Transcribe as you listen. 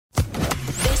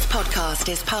podcast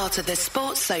is part of the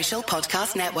Sports Social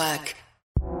Podcast Network.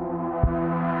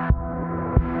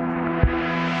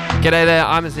 G'day there,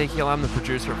 I'm Ezekiel. I'm the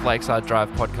producer of Lakeside Drive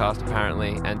podcast,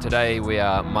 apparently, and today we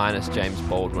are minus James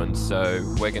Baldwin, so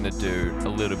we're going to do a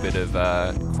little bit of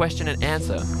question and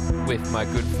answer with my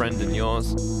good friend and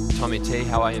yours, Tommy T.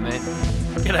 How are you, mate?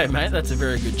 G'day, mate. That's a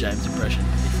very good James impression.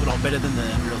 If not better than the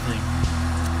real thing.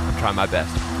 I'm trying my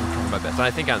best. And I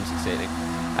think I'm succeeding.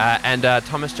 And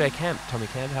Thomas J. Camp. Tommy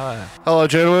Camp, how are you? Hello,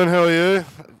 gentlemen. How are you?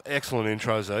 Excellent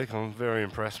intro, Zeke. I'm very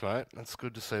impressed, mate. It's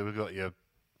good to see we've got your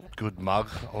good mug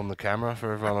on the camera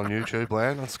for everyone on YouTube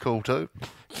land. That's cool too.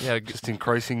 Yeah, just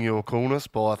increasing your coolness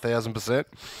by 1,000%.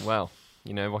 Well,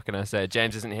 you know, what can I say?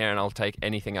 James isn't here and I'll take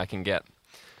anything I can get.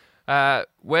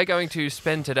 We're going to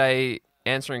spend today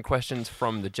answering questions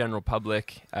from the general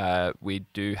public. We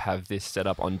do have this set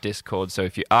up on Discord, so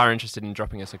if you are interested in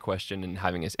dropping us a question and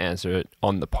having us answer it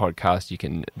on the podcast, you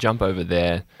can jump over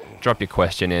there, drop your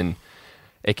question in.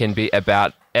 It can be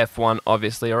about F1,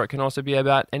 obviously, or it can also be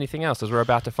about anything else, as we're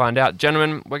about to find out.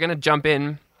 Gentlemen, we're going to jump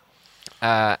in,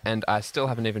 and I still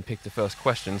haven't even picked the first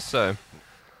question, so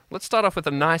let's start off with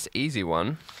a nice, easy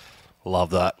one.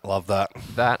 Love that.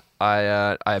 That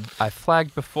I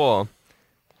flagged before.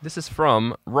 This is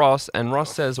from Ross, and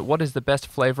Ross says, what is the best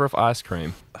flavour of ice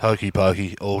cream? Hokey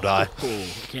pokey all day.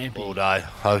 Campy. All day.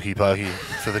 Hokey pokey.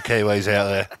 For the Kiwis out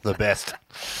there, the best.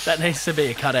 That needs to be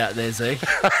a cutout there, Zeke.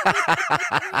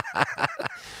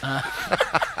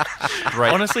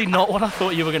 Great. Honestly, not what I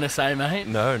thought you were going to say, mate.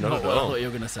 No, not at what all. I thought you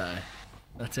were going to say.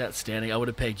 That's outstanding. I would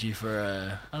have pegged you for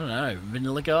a, I don't know,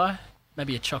 vanilla guy?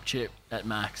 Maybe a choc chip at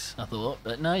max, I thought.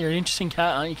 But no, you're an interesting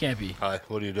cat, aren't you, Campy? Hey,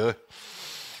 what do you do?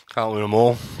 Can't win them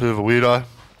all. Bit of a weirdo.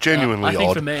 Genuinely I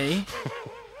think odd. for me,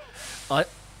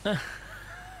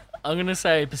 I'm going to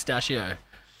say pistachio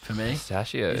for me.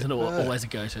 Pistachio. Isn't it always a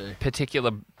go-to?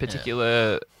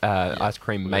 Particular ice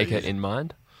cream maker in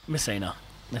mind? Messina.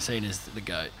 Messina's the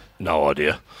goat. No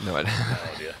idea. No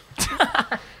idea.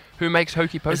 Who makes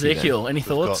hokey pokey? Ezekiel, any We've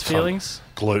thoughts, got some feelings?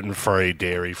 Gluten-free,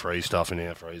 dairy-free stuff in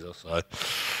our freezer, so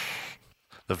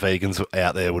the vegans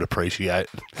out there would appreciate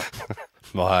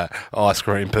my ice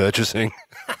cream purchasing.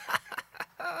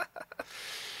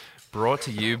 Brought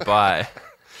to you by.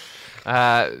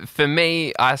 For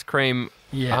me, ice cream.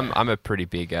 Yeah. I'm a pretty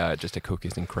big just a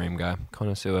cookies and cream guy,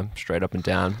 connoisseur, straight up and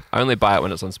down. I only buy it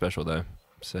when it's on special though.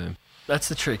 So That's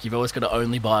the trick. You've always got to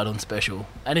only buy it on special.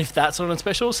 And if that's not on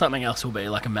special, something else will be,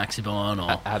 like a Maxibon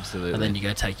or... absolutely. And then you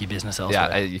go take your business elsewhere.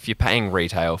 Yeah, if you're paying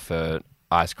retail for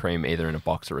ice cream, either in a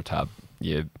box or a tub,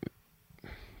 you're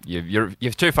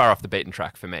too far off the beaten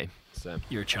track for me. So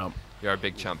You're a chump. you're a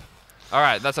big chump. All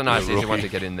right, that's a nice You're a easy one to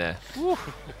rookie. get in there.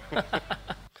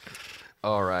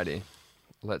 Alrighty,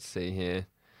 let's see here.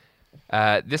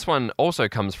 This one also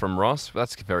comes from Ross.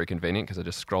 That's very convenient because I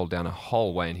just scrolled down a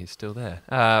whole way and he's still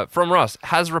there. From Ross,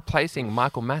 has replacing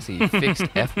Michael Massey fixed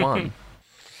F1?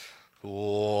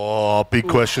 Oh, big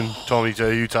question. Tommy T,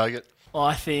 you take it.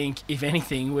 I think, if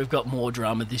anything, we've got more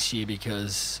drama this year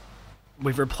because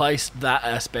we've replaced that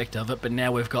aspect of it, but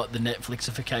now we've got the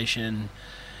Netflixification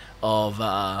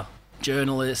of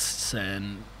journalists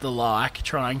and the like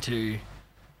trying to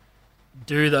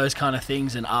do those kind of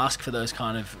things and ask for those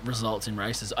kind of results in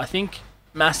races. I think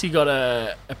Massey got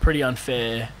a pretty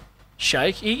unfair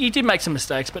shake. He did make some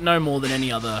mistakes, but no more than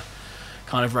any other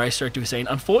kind of race director we've seen.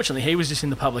 Unfortunately, he was just in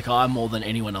the public eye more than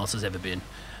anyone else has ever been.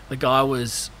 The guy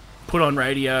was put on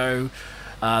radio.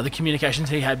 The communications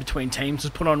he had between teams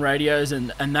was put on radios,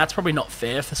 and that's probably not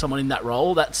fair for someone in that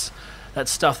role. That's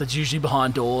stuff that's usually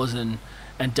behind doors and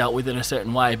dealt with in a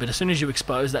certain way. But as soon as you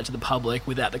expose that to the public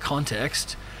without the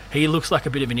context, he looks like a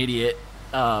bit of an idiot,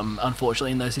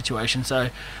 unfortunately, in those situations. So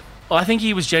I think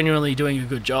he was genuinely doing a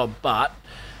good job, but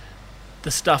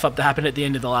the stuff that happened at the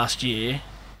end of the last year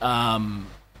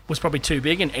was probably too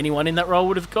big, and anyone in that role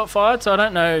would have got fired. So I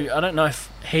don't know if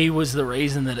he was the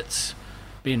reason that it's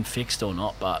been fixed or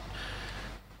not, but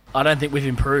I don't think we've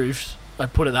improved.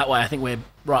 I'd put it that way. I think we're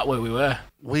right where we were.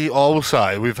 I will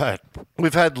say we've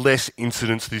had less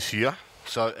incidents this year,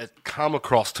 so it come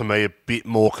across to me a bit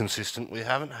more consistent. We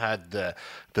haven't had the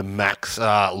Max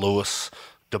Lewis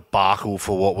debacle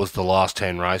for what was the last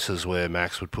 10 races where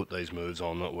Max would put these moves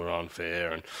on that were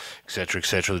unfair and et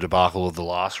cetera, the debacle of the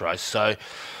last race. So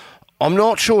I'm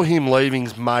not sure him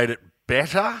leaving's made it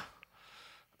better.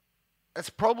 It's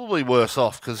probably worse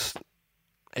off because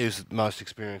he was the most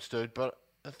experienced dude, but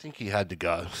I think he had to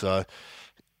go. So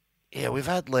yeah, we've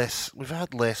had less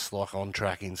like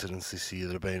on-track incidents this year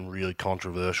that have been really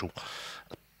controversial.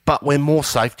 But we're more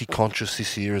safety conscious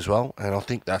this year as well, and I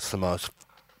think that's the most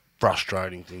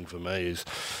frustrating thing for me is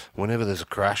whenever there's a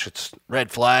crash, it's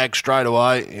red flag straight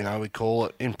away. We call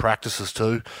it in practices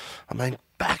too. I mean,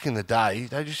 back in the day,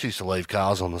 they just used to leave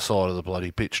cars on the side of the bloody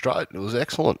pit straight. It was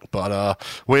excellent. But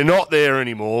we're not there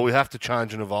anymore. We have to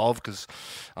change and evolve because,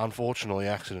 unfortunately,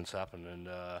 accidents happen. And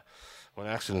when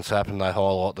accidents happen, they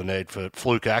highlight the need for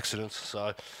fluke accidents.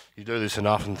 So you do this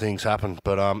enough and things happen.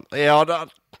 But, I don't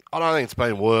think it's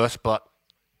been worse. But,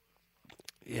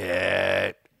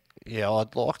 yeah,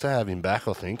 I'd like to have him back,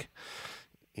 I think,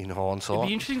 in hindsight. It'd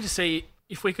be interesting to see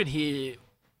if we could hear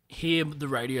the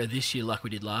radio this year like we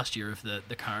did last year of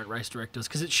the current race directors,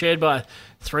 because it's shared by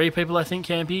 3 people, I think,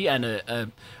 Campy, and a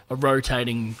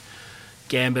rotating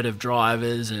gambit of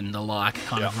drivers and the like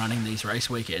kind of running these race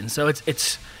weekends. So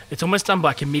it's almost done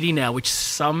by committee now, which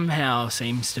somehow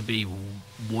seems to be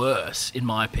worse, in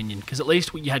my opinion, because at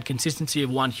least you had consistency of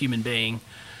one human being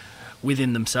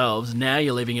within themselves. Now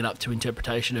you're leaving it up to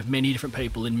interpretation of many different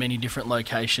people in many different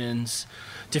locations,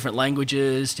 different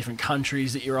languages, different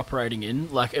countries that you're operating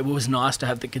in. Like, it was nice to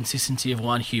have the consistency of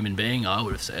one human being, I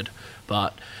would have said.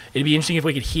 But it'd be interesting if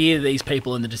we could hear these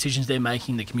people and the decisions they're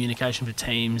making, the communication for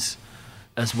teams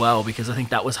as well, because I think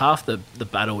that was half the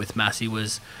battle with Massey,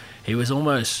 was he was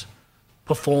almost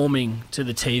performing to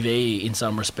the TV in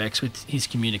some respects with his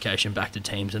communication back to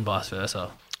teams and vice versa.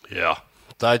 Yeah.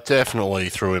 They definitely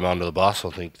threw him under the bus.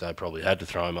 I think they probably had to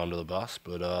throw him under the bus.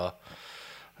 But,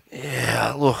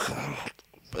 look,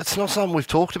 it's not something we've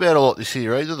talked about a lot this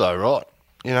year either, though, right?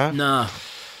 No.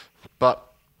 But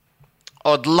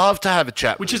I'd love to have a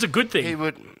chat with him. Which is a good thing.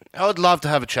 I'd love to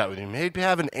have a chat with him. He'd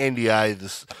have an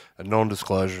NDA, a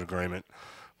non-disclosure agreement,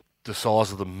 the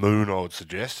size of the moon, I would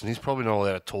suggest, and he's probably not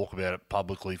allowed to talk about it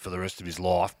publicly for the rest of his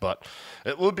life, but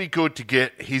it would be good to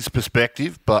get his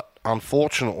perspective. But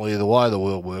unfortunately, the way the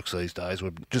world works these days,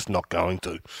 we're just not going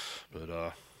to.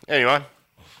 But anyway,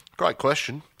 great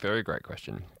question. Very great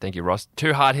question. Thank you, Ross.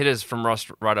 2 hard hitters from Ross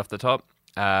right off the top.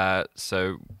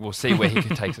 So we'll see where he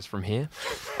takes us from here.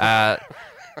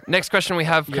 Next question we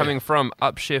have coming from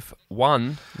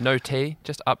Upshift1, no T,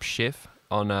 just Upshift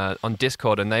on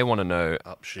Discord, and they want to know,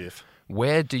 Upshift,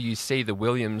 where do you see the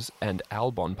Williams and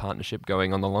Albon partnership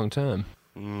going on the long term?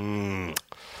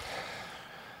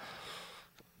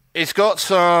 He's got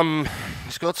some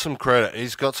credit.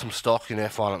 He's got some stock in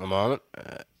F1 at the moment.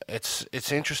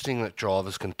 It's interesting that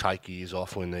drivers can take years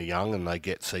off when they're young and they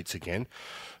get seats again.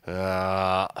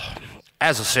 As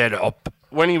I said,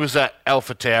 when he was at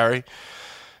AlphaTauri,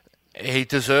 he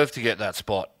deserved to get that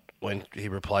spot when he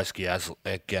replaced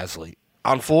Gasly.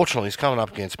 Unfortunately, he's coming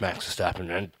up against Max Verstappen,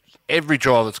 and every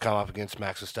driver that's come up against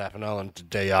Max Verstappen, other than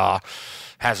DR,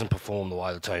 hasn't performed the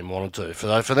way the team wanted to.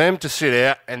 For them to sit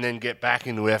out and then get back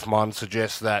into F1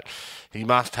 suggests that he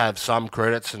must have some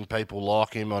credits and people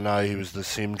like him. I know he was the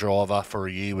sim driver for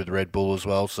a year with Red Bull as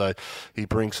well, so he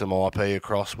brings some IP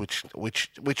across, which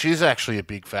is actually a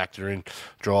big factor in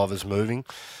drivers moving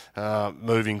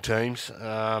teams.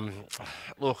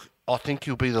 Look, I think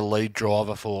he'll be the lead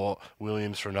driver for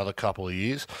Williams for another couple of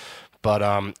years. But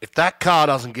if that car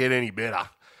doesn't get any better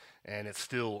and it's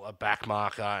still a back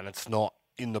marker and it's not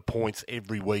in the points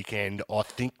every weekend, I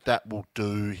think that will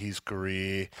do his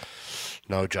career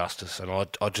no justice. And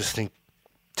I just think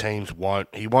teams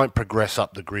he won't progress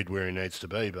up the grid where he needs to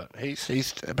be. But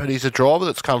he's a driver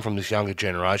that's come from this younger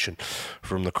generation,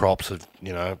 from the crops of,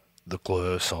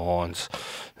 Leclerc, Sainz,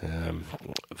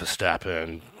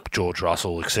 Verstappen, George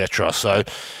Russell, etc. So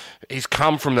he's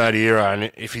come from that era,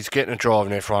 and if he's getting a drive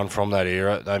in F1 from that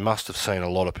era, they must have seen a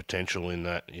lot of potential in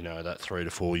that, that 3 to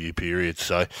 4 year period.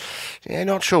 So,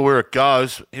 not sure where it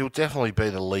goes. He'll definitely be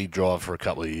the lead driver for a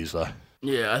couple of years, though.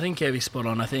 Yeah, I think Kevy's spot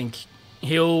on. I think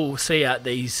he'll see out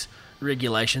these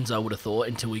regulations, I would have thought,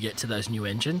 until we get to those new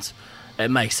engines.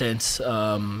 It makes sense.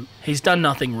 He's done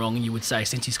nothing wrong, you would say,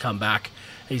 since he's come back.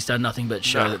 He's done nothing but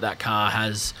show that car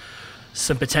has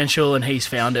some potential, and he's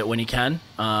found it when he can.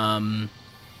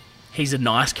 He's a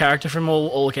nice character from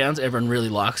all accounts. Everyone really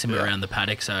likes him around the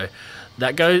paddock, so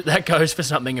that goes for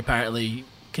something, apparently,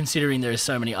 considering there are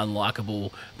so many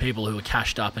unlikable people who are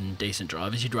cashed up and decent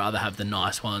drivers. You'd rather have the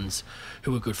nice ones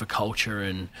who are good for culture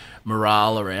and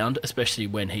morale around, especially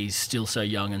when he's still so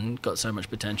young and got so much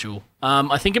potential.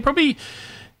 I think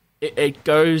it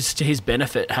goes to his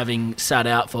benefit, having sat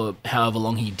out for however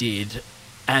long he did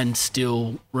and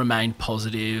still remain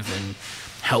positive and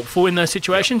helpful in those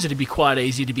situations. It'd be quite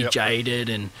easy to be jaded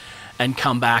and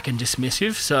come back and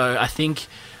dismissive. So I think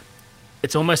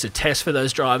it's almost a test for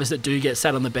those drivers that do get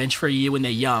sat on the bench for a year when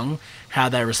they're young, how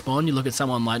they respond. You look at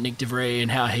someone like Nick De Vries and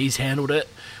how he's handled it.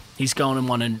 He's gone and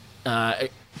won a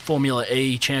Formula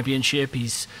E championship.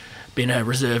 He's been a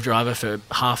reserve driver for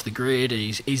half the grid.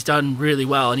 He's done really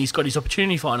well, and he's got his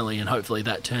opportunity finally, and hopefully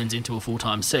that turns into a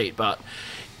full-time seat. But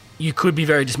you could be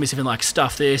very dismissive and like,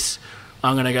 stuff this,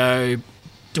 I'm going to go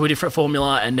do a different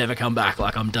formula and never come back.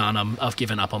 Like, I'm done. I've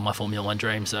given up on my Formula One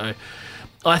dream. So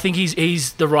I think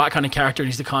he's the right kind of character, and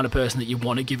he's the kind of person that you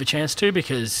want to give a chance to,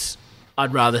 because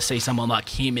I'd rather see someone like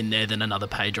him in there than another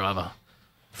pay driver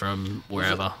from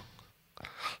wherever.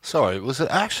 Sorry, was it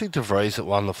actually De Vries that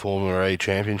won the Formula E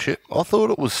championship? I thought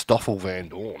it was Stoffel Van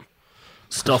Dorn.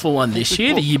 Stoffel won this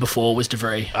year. The year before was De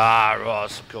Vries. Ah,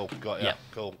 right. Cool. Got ya. Yep.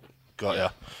 Cool. Got ya.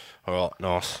 All right,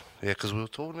 nice. Yeah, because we were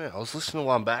talking about, I was listening to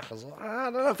one back. I was like, I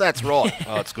don't know if that's right.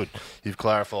 Oh, it's good. You've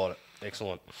clarified it.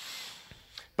 Excellent.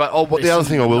 But the other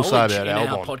thing I will say about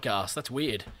Albon. Our podcast. That's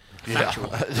weird. Yeah. Factual.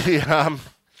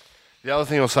 The other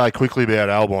thing I'll say quickly about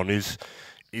Albon is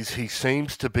he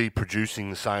seems to be producing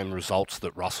the same results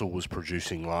that Russell was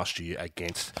producing last year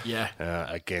against.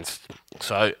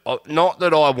 So, not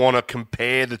that I want to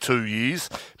compare the 2 years,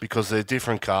 because they're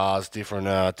different cars,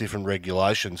 different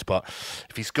regulations. But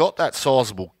if he's got that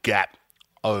sizable gap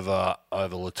over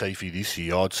Latifi this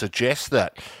year, I'd suggest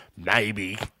that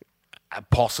maybe a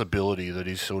possibility that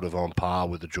he's sort of on par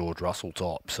with the George Russell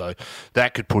type. So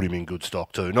that could put him in good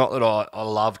stock too. Not that I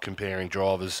love comparing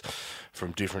drivers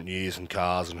from different years and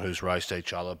cars and who's raced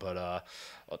each other, but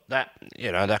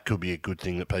that could be a good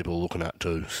thing that people are looking at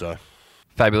too. So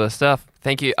Fabulous stuff.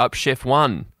 Thank you, Upshift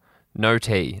 1. No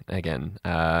T again.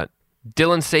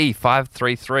 Dylan C,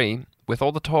 533. With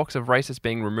all the talks of races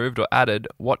being removed or added,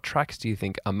 what tracks do you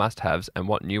think are must-haves, and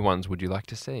what new ones would you like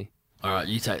to see? All right,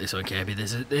 you take this one, Campy.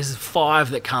 There's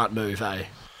 5 that can't move, eh?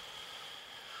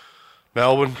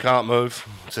 Melbourne can't move.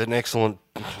 It's an excellent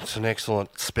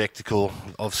spectacle.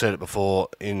 I've said it before.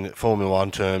 In Formula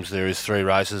One terms, there is 3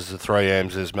 races. The 3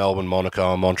 M's. There's Melbourne,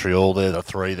 Monaco, and Montreal. They're the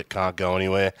 3 that can't go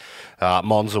anywhere.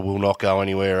 Monza will not go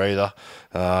anywhere either.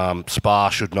 Spa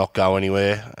should not go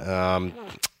anywhere.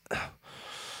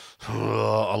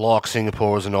 I like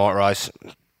Singapore as a night race,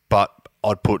 but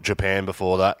I'd put Japan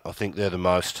before that. I think they're the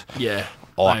most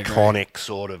iconic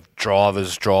sort of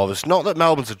drivers. Not that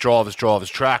Melbourne's a drivers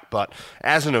track, but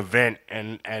as an event,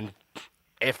 and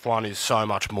F1 is so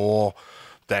much more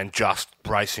than just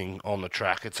racing on the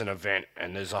track. It's an event,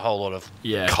 and there's a whole lot of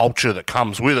culture that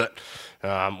comes with it.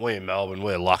 We in Melbourne,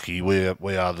 we're lucky. We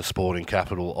are the sporting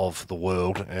capital of the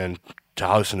world, and to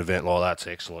host an event like that's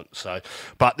excellent. So,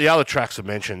 but the other tracks I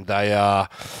mentioned, they are,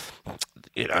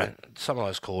 some of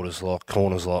those corners like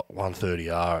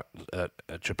 130R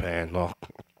at Japan, like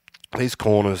these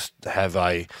corners have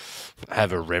a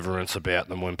reverence about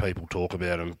them when people talk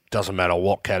about them. Doesn't matter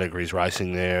what categories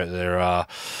racing they're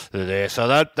there. So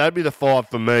that'd be the 5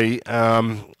 for me.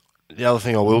 The other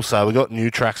thing I will say, we've got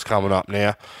new tracks coming up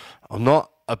now. I'm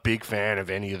not a big fan of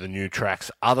any of the new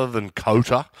tracks other than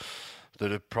Kota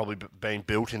that have probably been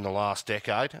built in the last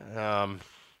decade.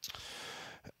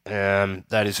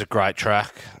 That is a great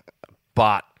track,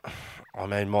 but I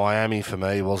mean, Miami for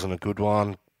me wasn't a good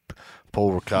one.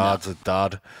 Paul Ricard's a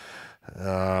dud.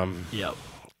 Yep.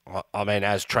 I mean,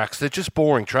 as tracks, they're just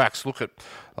boring tracks. Look at,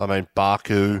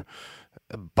 Baku.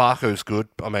 Baku's good.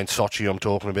 I mean, Sochi I'm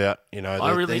talking about.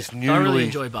 I really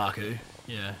enjoy Baku.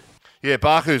 Yeah. Yeah,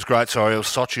 Baku's great. Sorry, it was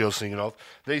Sochi I was thinking of.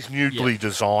 These newly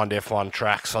designed F1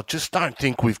 tracks, I just don't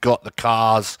think we've got the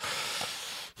cars.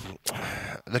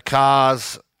 The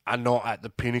cars are not at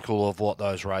the pinnacle of what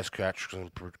those race tracks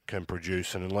can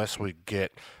produce, and unless we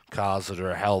get cars that are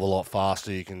a hell of a lot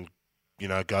faster, you can,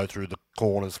 go through the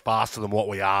corners faster than what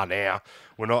we are now.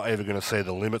 We're not ever going to see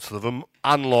the limits of them.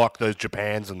 Unlike those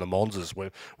Japans and the Monzas,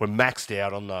 we're maxed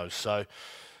out on those. So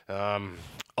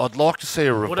I'd like to see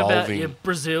a revolving... What about your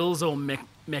Brazils or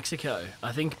Mexico?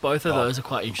 I think both of those are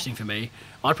quite interesting for me.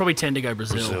 I'd probably tend to go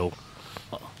Brazil.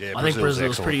 Yeah, I think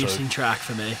Brazil's a pretty too. interesting track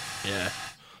for me. Yeah.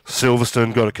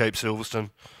 Silverstone, got to keep Silverstone.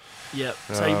 Yep.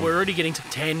 So we're already getting to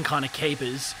 10 kind of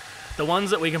keepers. The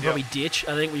ones that we can probably ditch,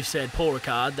 I think we've said Paul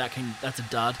Ricard, that's a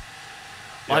dud.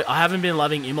 Yep. I haven't been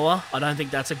loving Imola. I don't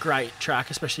think that's a great track,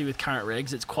 especially with current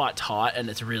regs. It's quite tight and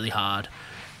it's really hard.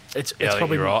 It's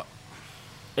probably you're right.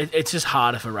 It's just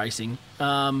harder for racing.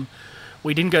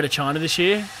 We didn't go to China this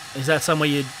year. Is that somewhere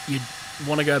you'd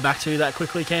want to go back to that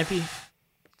quickly, Campy?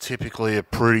 Typically a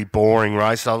pretty boring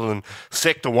race, other than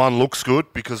Sector 1 looks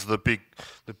good because of the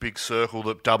big circle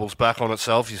that doubles back on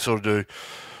itself. You sort of do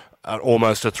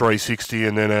almost a 360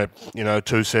 and then a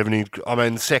 270. I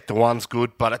mean, Sector 1's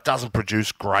good, but it doesn't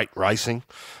produce great racing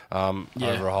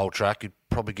over a whole track. You'd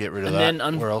probably get rid of that.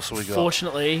 Then, where else have we got?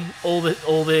 Unfortunately, all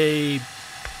the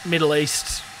Middle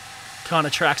East kind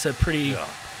of tracks are pretty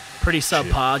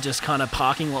subpar, just kind of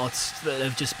parking lots that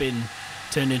have just been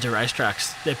turned into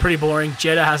racetracks. They're pretty boring.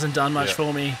 Jeddah hasn't done much Yeah.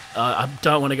 for me. I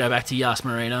don't want to go back to Yas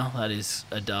Marina. That is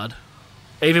a dud.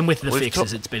 Even with the We've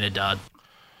fixes, got- it's been a dud.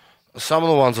 Some of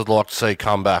the ones I'd like to see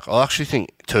come back. I actually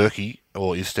think Turkey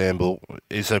or Istanbul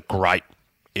is a great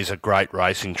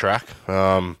racing track.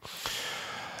 I'm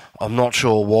not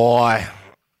sure why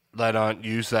they don't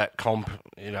use that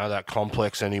that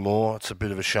complex anymore. It's a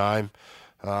bit of a shame.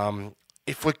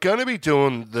 If we're going to be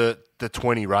doing the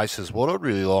 20 races, what I'd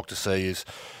really like to see is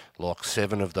like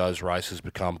 7 of those races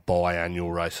become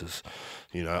biannual races.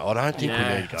 I don't think we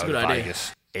Yeah, need to that's go a to good idea.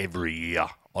 Vegas every year.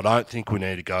 I don't think we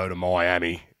need to go to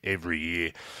Miami every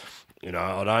year.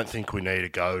 I don't think we need to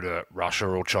go to Russia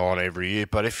or China every year.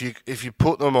 But if you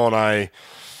put them on a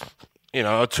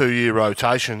 2-year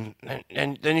rotation,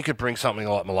 and then you could bring something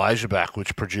like Malaysia back,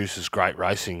 which produces great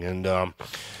racing. And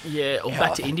Yeah, or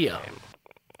back to India.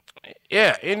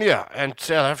 yeah, India and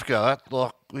South Africa.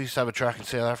 We used to have a track in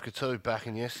South Africa too back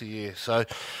in yesteryear. So,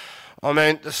 I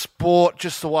mean, the sport,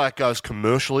 just the way it goes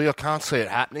commercially, I can't see it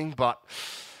happening. But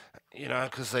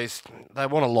because they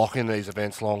want to lock in these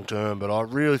events long term. But I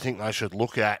really think they should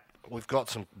look at. We've got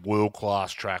some world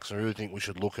class tracks. I really think we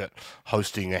should look at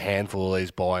hosting a handful of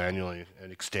these biannually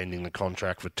and extending the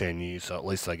contract for 10 years, so at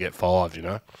least they get 5.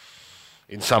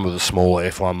 In some of the smaller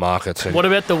F1 markets. And What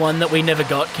about the one that we never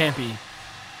got, Campy?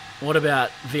 What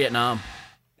about Vietnam?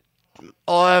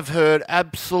 I have heard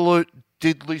absolute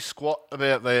diddly squat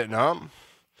about Vietnam.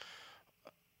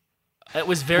 It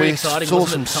was very We exciting, saw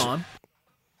wasn't it, at the some time?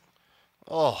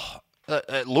 Oh,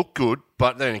 it looked good,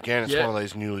 but then again, it's Yeah. one of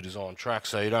these newly designed tracks,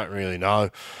 so you don't really know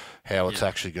how it's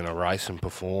actually going to race and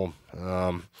perform.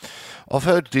 I've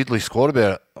heard diddly squat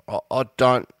about it. I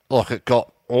don't like it.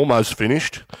 Got almost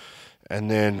finished,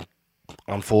 and then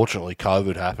unfortunately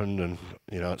COVID happened, and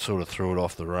it sort of threw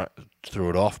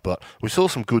it off. But we saw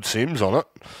some good sims on it.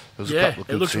 There was a Yeah, couple of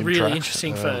it good looks sim really tracks.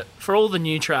 interesting for all the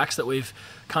new tracks that we've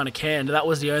kind of canned. That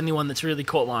was the only one that's really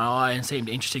caught my eye and seemed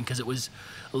interesting because it was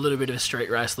a little bit of a street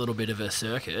race, a little bit of a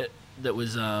circuit. That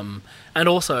was, and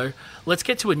also, let's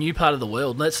get to a new part of the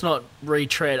world. Let's not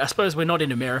retread. I suppose we're not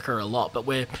in America a lot, but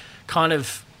we're kind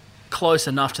of close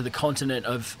enough to the continent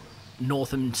of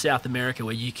North and South America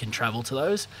where you can travel to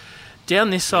those.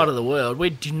 Down this side of the world, we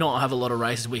do not have a lot of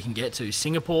races we can get to.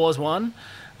 Singapore's one,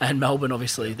 and Melbourne,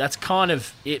 obviously. That's kind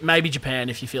of it. Maybe Japan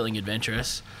if you're feeling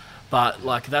adventurous, but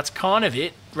that's kind of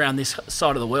it around this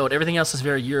side of the world. Everything else is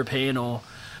very European or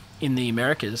in the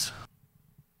Americas.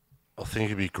 I think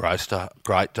it'd be great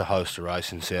to host a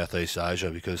race in Southeast Asia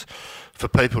because for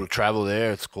people to travel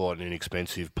there, it's quite an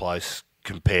inexpensive place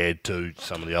compared to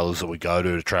some of the others that we go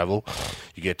to travel.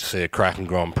 You get to see a cracking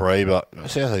Grand Prix, but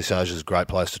Southeast Asia is a great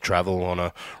place to travel on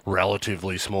a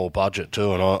relatively small budget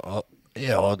too. And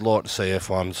I'd like to see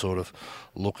F1 sort of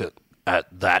look at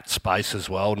that space as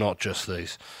well, not just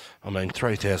these. I mean,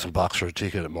 $3,000 for a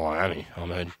ticket at Miami. I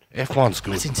mean, F1's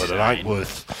good, That's but insane. it ain't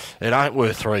worth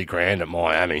 $3,000 at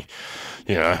Miami.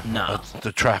 No.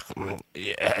 The track.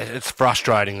 Yeah, it's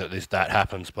frustrating that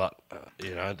happens, but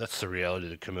that's the reality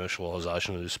of the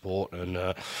commercialisation of this sport. And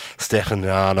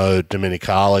Stefano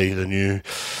Domenicali, the new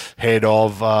head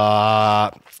of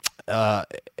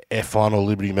F1 or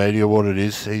Liberty Media, what it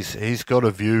is, he's got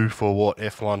a view for what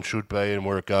F1 should be and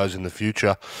where it goes in the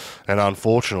future. And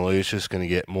unfortunately, it's just going to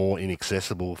get more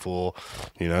inaccessible for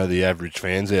the average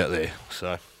fans out there.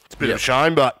 So it's a bit of a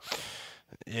shame, but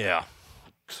yeah.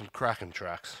 Some cracking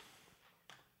tracks.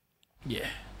 Yeah,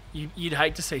 you'd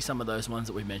hate to see some of those ones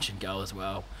that we mentioned go as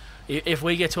well. If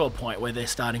we get to a point where they're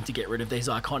starting to get rid of these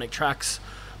iconic tracks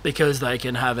because they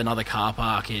can have another car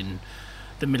park in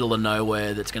the middle of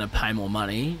nowhere that's going to pay more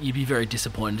money, you'd be very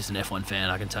disappointed as an F1 fan,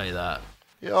 I can tell you that.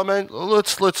 Yeah, I mean,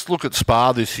 let's look at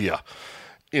Spa this year.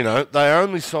 They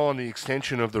only signed the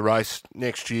extension of the race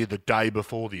next year the day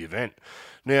before the event.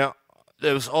 Now,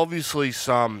 there was obviously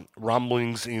some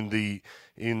rumblings in the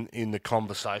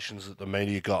conversations that the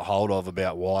media got hold of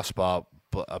about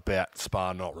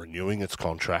Spa not renewing its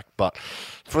contract. But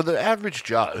for the average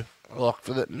Joe,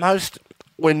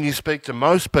 when you speak to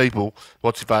most people,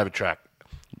 what's your favourite track?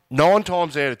 9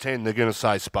 times out of 10, they're going to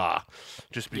say Spa,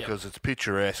 just because it's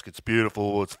picturesque, it's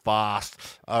beautiful, it's fast.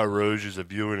 Eau Rouge is a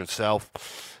view in itself.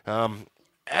 I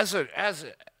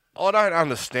don't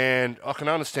understand. I can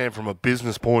understand from a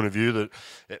business point of view that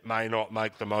it may not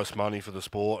make the most money for the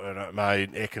sport and it may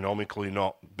economically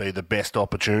not be the best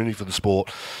opportunity for the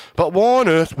sport. But why on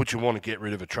earth would you want to get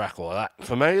rid of a track like that?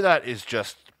 For me, that is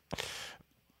just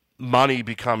money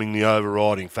becoming the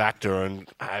overriding factor and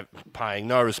paying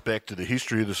no respect to the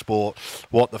history of the sport,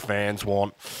 what the fans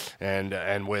want,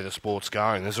 and where the sport's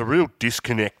going. There's a real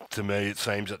disconnect to me, it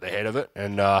seems, at the head of it.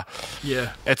 And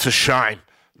it's a shame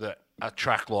that a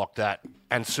track like that.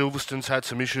 And Silverstone's had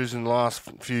some issues in the last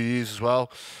few years as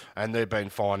well, and they've been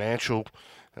financial.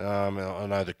 I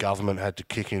know the government had to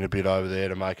kick in a bit over there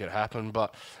to make it happen,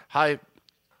 but hey,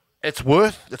 it's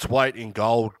worth its weight in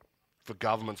gold for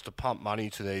governments to pump money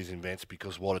to these events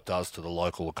because what it does to the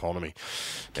local economy.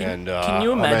 Can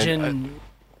you imagine?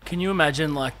 Can you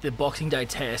imagine like the Boxing Day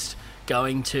test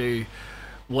going to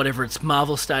whatever it's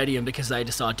Marvel Stadium because they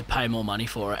decide to pay more money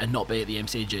for it and not be at the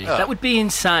MCG? That would be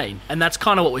insane, and that's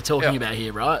kind of what we're talking about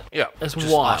here, right? Yeah, that's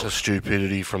just wild. utter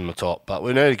stupidity from the top. But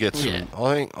we need to get some. Yeah.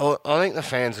 I think the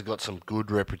fans have got some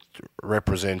good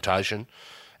representation,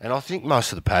 and I think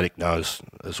most of the paddock knows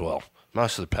as well.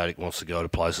 Most of the paddock wants to go to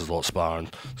places like Spa.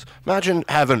 And imagine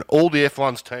having all the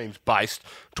F1's teams based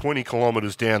 20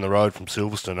 kilometres down the road from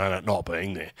Silverstone and it not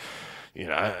being there. You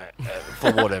know,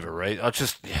 for whatever reason.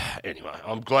 Anyway,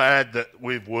 I'm glad that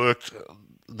we've worked,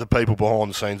 the people behind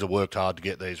the scenes have worked hard to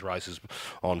get these races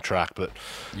on track, but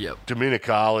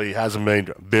Dominicali hasn't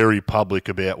been very public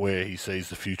about where he sees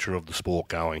the future of the sport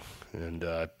going, and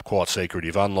quite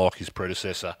secretive, unlike his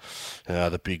predecessor,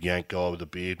 the big yank guy with the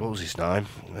beard. What was his name?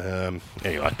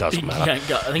 Anyway, it doesn't matter. Yank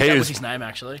guy. I think that was his name,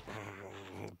 actually.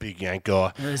 Big yank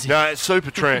guy. No, it's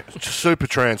super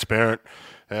transparent.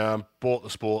 Brought the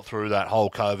sport through that whole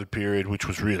COVID period, which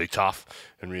was really tough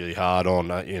and really hard on,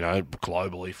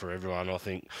 globally for everyone. I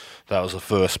think that was the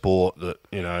first sport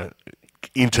that,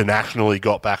 internationally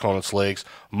got back on its legs,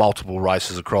 multiple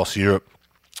races across Europe.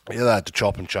 Yeah, they had to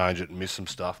chop and change it and miss some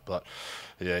stuff, but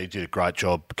yeah, he did a great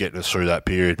job getting us through that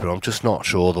period, but I'm just not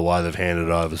sure the way they've handed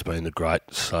it over has been the great.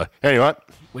 So, anyway.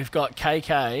 We've got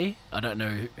KK. I don't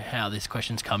know how this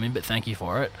question's come in, but thank you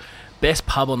for it. Best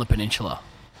pub on the peninsula.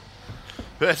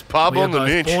 Best pub on the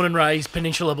Minch. Born and raised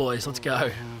Peninsula boys. Let's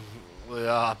go. We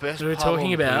are best So we're pub talking on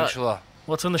the about Peninsula.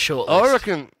 What's on the short list? I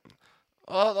reckon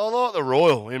I like the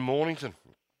Royal in Mornington.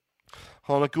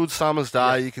 On a good summer's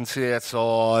day, you can see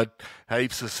outside,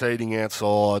 heaps of seating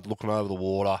outside, looking over the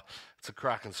water. It's a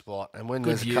cracking spot. And when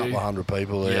there's a couple of hundred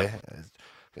people there,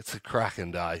 it's a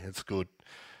cracking day. It's good.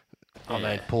 I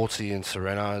mean, Portsea and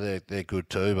Sereno, they're good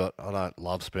too, but I don't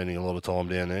love spending a lot of time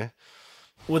down there.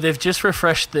 Well, they've just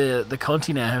refreshed the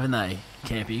Conti now, haven't they,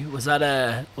 Campy? Was that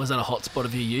a hot spot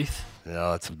of your youth?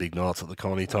 Yeah, that's some big nights at the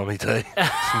Conti, Tommy T.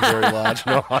 Some very large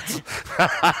nights.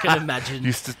 I can imagine.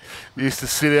 used to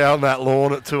sit out on that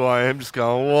lawn at 2 a.m. just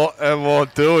going, what am I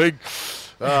doing?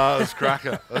 It was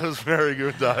cracker. It was a very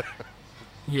good day.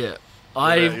 Yeah.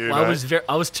 I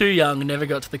was too young and never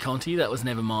got to the Conti. That was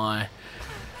never my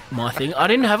thing. I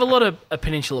didn't have a lot of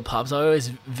peninsula pubs. I always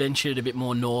ventured a bit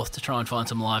more north to try and find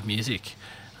some live music.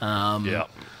 Yeah.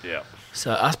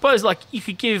 So I suppose you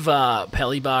could give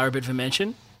Pelly Bar a bit of a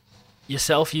mention.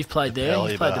 Yourself, you've played there.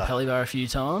 You've played the Pelly Bar a few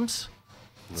times.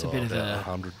 It's a bit of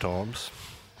 100 times.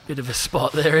 Bit of a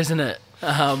spot there, isn't it?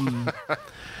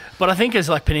 But I think as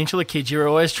Peninsula kids, you're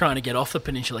always trying to get off the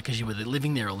peninsula because you were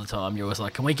living there all the time. You're always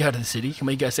like, can we go to the city? Can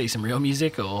we go see some real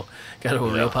music or go to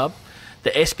a real pub?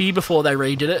 The Espy before they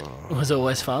redid it was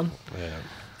always fun. Yeah.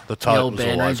 The Tote was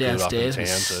always good downstairs up in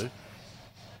town too.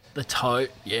 The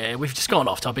Tote, yeah. We've just gone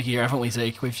off topic here, haven't we,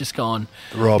 Zeke? We've just gone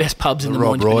best pubs in the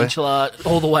Mornington Peninsula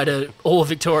all the way to all of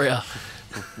Victoria.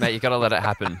 Mate, you got to let it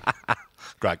happen.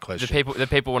 Great question. The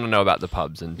people want to know about the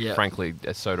pubs, and frankly,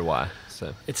 so do I.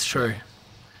 So it's true.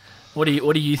 What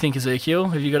do you think, Ezekiel?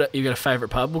 Have you got a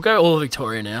favourite pub? We'll go all of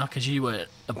Victoria now because you weren't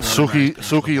a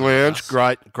Sookie Lounge,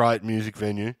 great music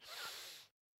venue.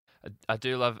 I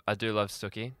do love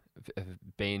Sookie. I've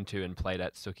been to and played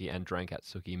at Sookie and drank at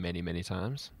Sookie many, many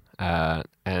times.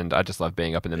 And I just love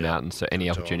being up in the mountains. So any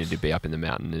opportunity to be up in the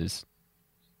mountain is,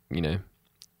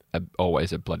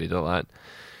 always a bloody delight.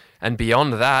 And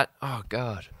beyond that, oh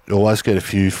God, you always get a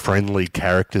few friendly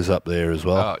characters up there as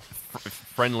well.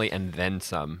 Friendly and then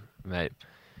some, mate.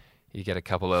 You get a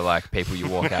couple of people you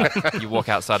walk out, you walk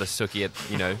outside of Sookie at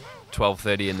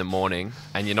 12:30 in the morning,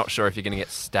 and you're not sure if you're going to get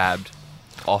stabbed,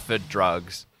 offered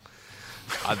drugs.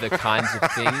 Are the kinds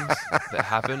of things that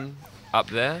happen up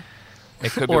there?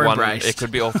 It could be one. Embraced. It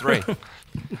could be all three.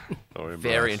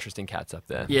 Very interesting cats up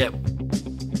there. Yep.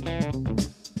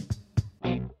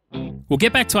 We'll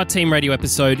get back to our Team Radio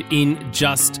episode in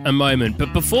just a moment.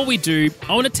 But before we do,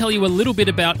 I want to tell you a little bit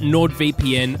about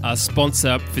NordVPN, our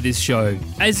sponsor for this show.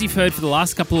 As you've heard for the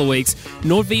last couple of weeks,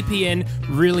 NordVPN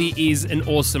really is an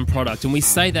awesome product. And we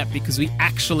say that because we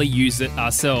actually use it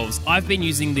ourselves. I've been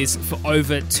using this for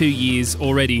over 2 years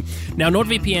already. Now,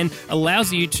 NordVPN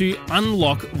allows you to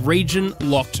unlock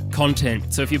region-locked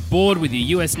content. So if you're bored with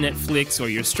your US Netflix or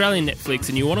your Australian Netflix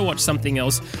and you want to watch something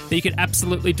else, then you can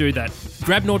absolutely do that.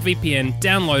 Grab NordVPN,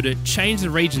 download it, change the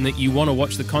region that you want to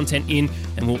watch the content in,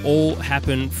 and will all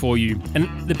happen for you.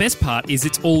 And the best part is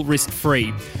it's all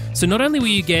risk-free. So not only will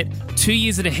you get 2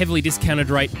 years at a heavily discounted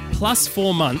rate plus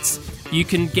 4 months, you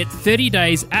can get 30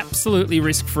 days absolutely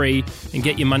risk-free and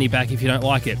get your money back if you don't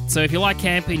like it. So if you like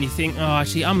camping and you think, oh,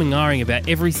 actually, I'm ngahring about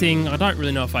everything, I don't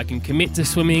really know if I can commit to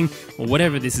swimming or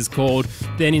whatever this is called,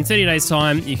 then in 30 days'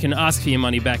 time, you can ask for your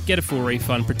money back, get a full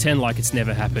refund, pretend like it's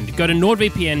never happened. Go to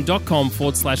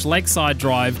nordvpn.com/Lakeside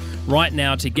Drive right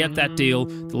now to get that deal.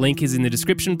 The link is in the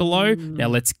description below. Now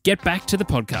let's get back to the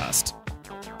podcast.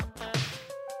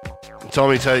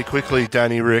 Tommy, tell you quickly,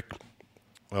 Danny Rick.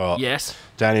 Oh, Yes.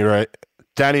 Danny Rick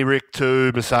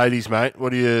to Mercedes, mate.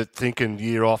 What are you thinking?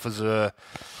 Year off as a.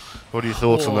 What are your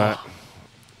thoughts on that?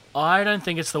 I don't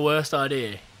think it's the worst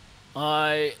idea.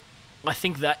 I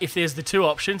think that if there's the two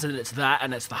options, and it's that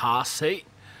and it's the Haas seat,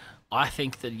 I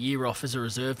think that year off as a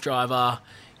reserve driver,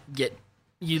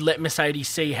 you let Mercedes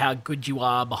see how good you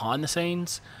are behind the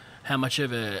scenes, how much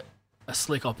of a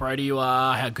slick operator you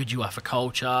are, how good you are for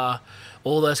culture,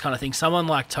 all those kind of things. Someone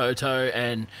like Toto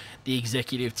and the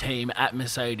executive team at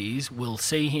Mercedes will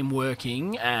see him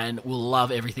working and will love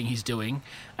everything he's doing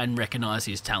and recognise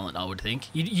his talent, I would think.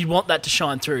 You want that to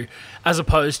shine through, as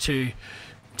opposed to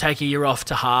take a year off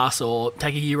to Haas or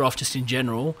take a year off just in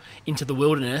general into the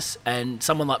wilderness, and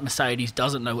someone like Mercedes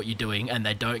doesn't know what you're doing and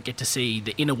they don't get to see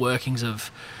the inner workings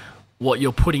of what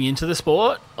you're putting into the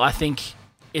sport. I think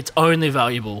it's only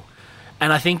valuable.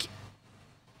 And I think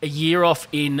a year off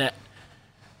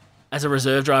as a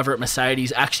reserve driver at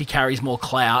Mercedes actually carries more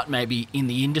clout maybe in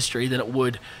the industry than it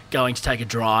would going to take a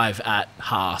drive at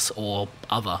Haas or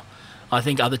other. I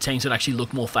think other teams would actually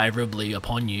look more favourably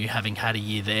upon you having had a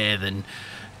year there than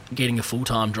getting a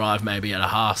full-time drive maybe at a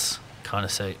Haas kind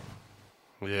of seat.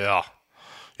 Yeah.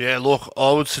 Yeah, look,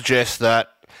 I would suggest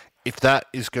that if that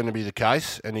is going to be the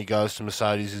case and he goes to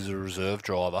Mercedes as a reserve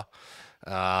driver,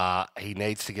 he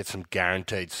needs to get some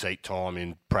guaranteed seat time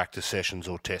in practice sessions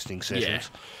or testing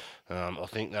sessions. Yeah. I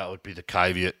think that would be the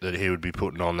caveat that he would be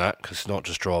putting on that, because it's not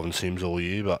just driving sims all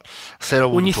year. But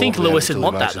when you think Lewis would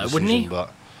want that, though, wouldn't he?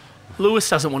 But Lewis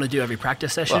doesn't want to do every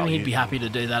practice session. He'd be happy to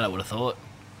do that, I would have thought.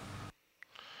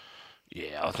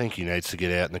 Yeah, I think he needs to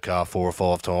get out in the car 4 or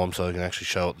 5 times so he can actually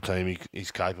show what the team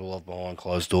he's capable of behind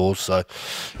closed doors. So,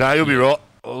 no, he'll be right.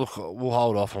 Look, we'll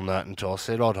hold off on that until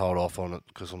I'd hold off on it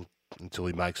until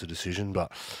he makes a decision.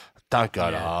 But don't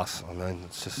go to Haas. I mean,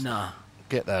 it's just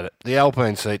get that. The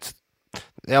Alpine seat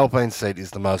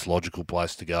is the most logical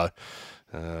place to go.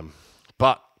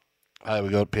 But hey, we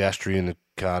got Piastri in the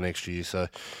car next year, so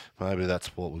maybe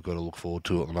that's what we've got to look forward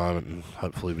to at the moment, and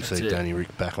hopefully we see Danny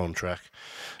Rick back on track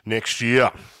next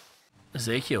year.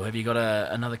 Ezekiel, have you got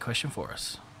another question for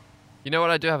us? You know what?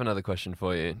 I do have another question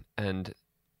for you, and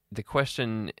the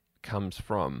question comes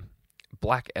from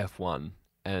Black F1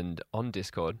 and on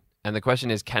Discord. And the question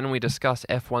is, can we discuss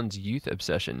F1's youth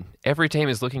obsession? Every team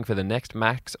is looking for the next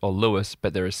Max or Lewis,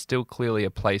 but there is still clearly a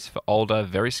place for older,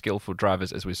 very skillful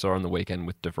drivers, as we saw on the weekend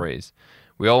with De Vries.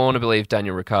 We all want to believe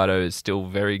Daniel Ricciardo is still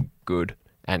very good,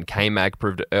 and K-Mag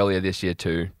proved it earlier this year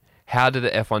too. How do the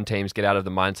F1 teams get out of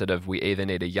the mindset of we either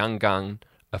need a young gun,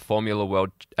 a former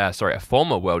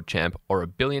world champ, or a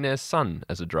billionaire's son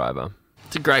as a driver?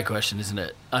 It's a great question, isn't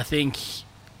it? I think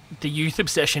the youth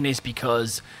obsession is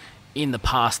because in the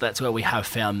past that's where we have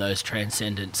found those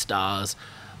transcendent stars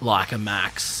like a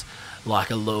Max, like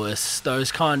a Lewis.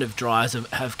 Those kind of drivers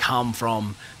have come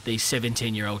from these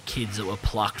 17-year-old kids that were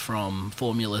plucked from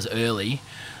formulas early.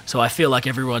 So I feel like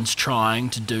everyone's trying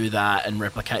to do that and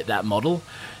replicate that model.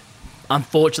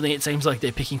 Unfortunately, it seems like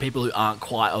they're picking people who aren't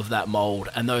quite of that mould,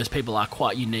 and those people are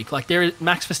quite unique. Like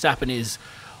Max Verstappen is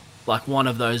like one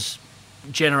of those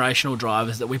generational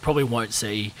drivers that we probably won't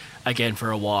see again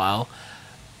for a while.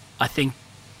 I think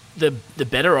the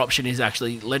better option is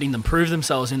actually letting them prove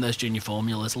themselves in those junior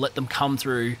formulas, let them come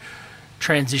through,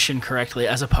 transition correctly,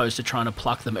 as opposed to trying to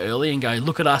pluck them early and go,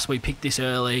 look at us, we picked this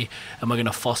early and we're going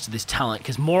to foster this talent.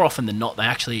 Because more often than not, they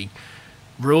actually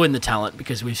ruin the talent,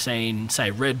 because we've seen, say,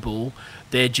 Red Bull,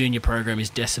 their junior program is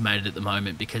decimated at the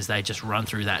moment because they just run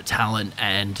through that talent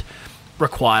and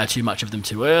require too much of them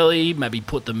too early, maybe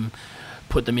put them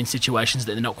in situations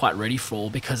that they're not quite ready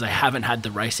for because they haven't had the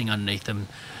racing underneath them.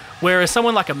 Whereas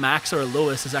someone like a Max or a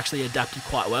Lewis has actually adapted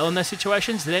quite well in those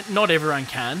situations. Not everyone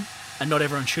can, and not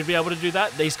everyone should be able to do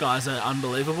that. These guys are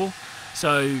unbelievable.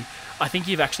 So I think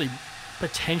you've actually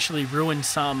potentially ruined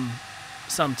some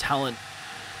talent,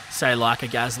 say like a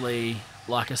Gasly,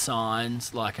 like a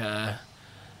Sainz, like a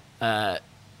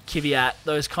Kvyat,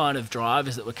 those kind of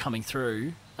drivers that were coming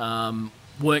through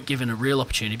weren't given a real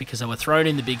opportunity because they were thrown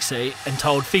in the big seat and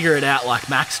told figure it out like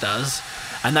Max does,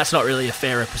 and that's not really a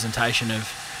fair representation of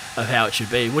how it should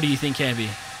be. What do you think, Campy?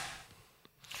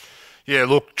 Yeah,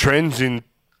 look, trends in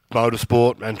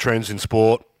motorsport and trends in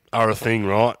sport are a thing,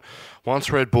 right?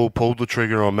 Once Red Bull pulled the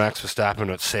trigger on Max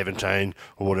Verstappen at 17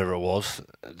 or whatever it was,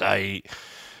 they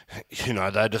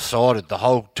decided, the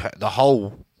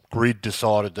whole grid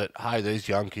decided that, hey, these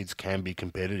young kids can be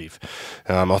competitive.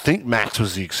 I think Max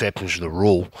was the exception to the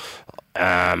rule,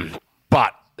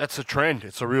 but that's a trend.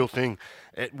 It's a real thing.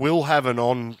 It will have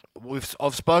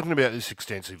I've spoken about this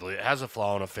extensively. It has a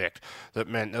flow-on effect that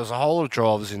meant there was a whole lot of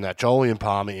drivers in that Jolie and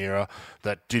Palmer era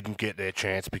that didn't get their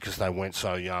chance because they went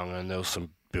so young, and there was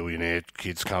some billionaire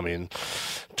kids come in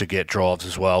to get drives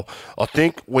as well. I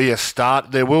think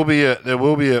there will be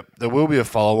a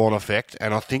follow-on effect,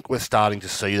 and I think we're starting to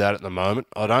see that at the moment.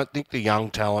 I don't think the young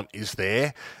talent is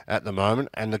there at the moment,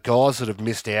 and the guys that have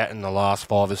missed out in the last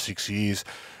 5 or 6 years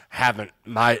haven't,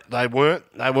 mate. They weren't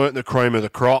the cream of the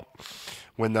crop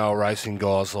when they were racing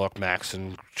guys like Max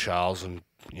and Charles and,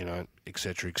 et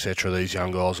cetera, these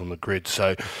young guys on the grid.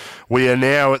 So we are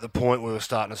now at the point where we're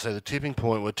starting to see the tipping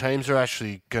point where teams are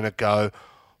actually going to go,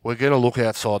 we're going to look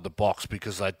outside the box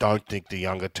because they don't think the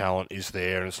younger talent is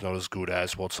there and it's not as good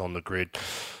as what's on the grid.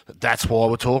 That's why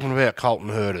we're talking about Colton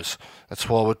Herters. That's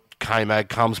why K-Mag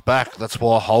comes back. That's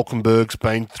why Hulkenberg's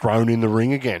been thrown in the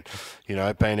ring again.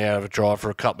 Been out of a drive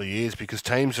for a couple of years because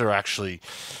teams are actually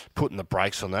putting the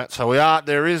brakes on that. So we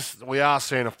are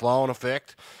seeing a flow-on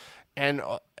effect, and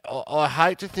I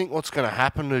hate to think what's going to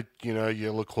happen to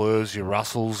your Leclercs, your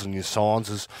Russells, and your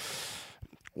Sainzes.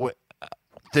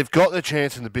 They've got their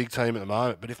chance in the big team at the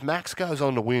moment, but if Max goes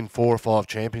on to win 4 or 5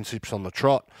 championships on the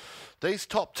trot, these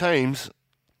top teams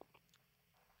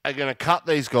are going to cut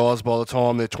these guys by the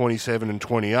time they're 27 and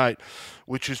 28,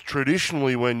 which is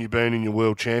traditionally when you've been in your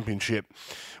world championship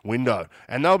window.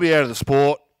 And they'll be out of the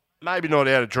sport, maybe not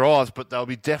out of drives, but they'll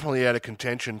be definitely out of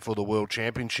contention for the world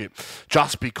championship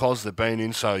just because they've been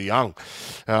in so young.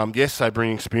 Yes, they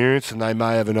bring experience and they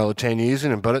may have another 10 years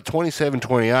in them, but at 27,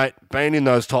 28, being in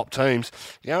those top teams,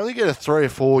 you only get a 3 or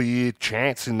 4 year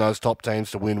chance in those top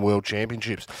teams to win world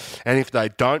championships. And if they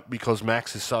don't, because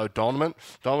Max is so dominant,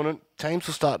 teams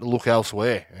will start to look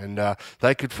elsewhere, and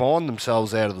they could find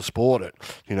themselves out of the sport at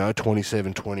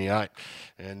 27, 28.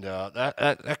 And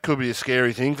that could be a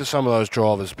scary thing for some of those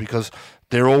drivers because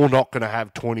they're all not going to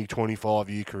have 20,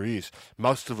 25-year careers.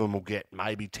 Most of them will get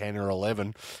maybe 10 or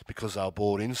 11 because they were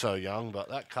brought in so young, but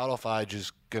that cut-off age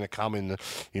is going to come in the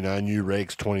new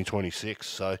regs 2026.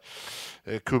 So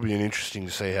it could be interesting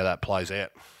to see how that plays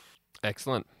out.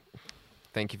 Excellent.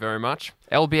 Thank you very much.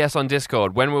 LBS on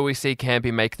Discord. When will we see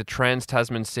Campy make the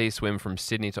Trans-Tasman Sea swim from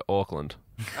Sydney to Auckland?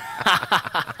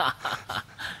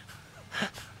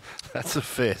 That's a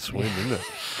fair swim, isn't it?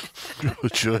 Oh,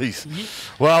 jeez.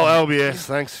 Well, LBS,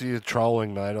 thanks for your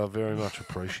trolling, mate. I very much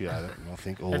appreciate it. And I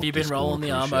think all Have you been Discord rolling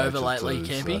the arm over lately,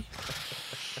 too, Campy?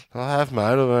 So. I have, mate.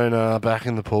 I've been back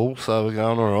in the pool, so we're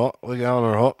going all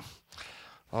right.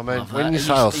 I mean, Love when that. you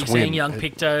say I'll swim... Have you seen young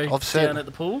Picto down at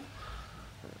the pool?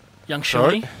 Young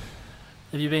Shawnee?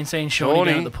 Have you been seeing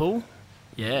Shawnee down at the pool?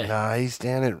 Yeah. No, he's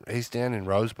down in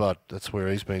Rosebud. That's where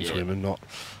he's been swimming, not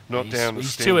down at the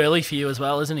He's Sting. too early for you as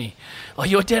well, isn't he? Oh,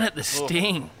 you're down at the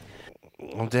Sting.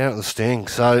 I'm down at the Sting.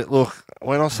 So, look,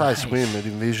 when I say swim, it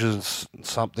envisions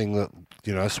something that,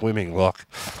 swimming like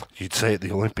you'd see at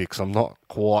the Olympics. I'm not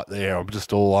quite there. I'm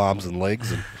just all arms and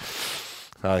legs. And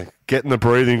so getting the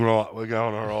breathing right. We're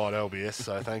going all right, LBS.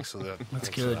 So thanks for that. That's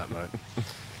good. For that, mate.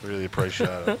 Really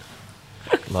appreciate it.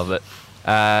 Love it.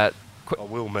 I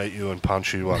will meet you and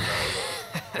punch you one day.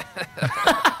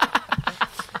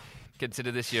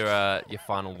 Consider this your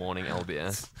final warning,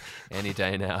 LBS. Any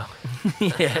day now.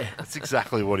 Yeah. That's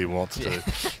exactly what he wants to.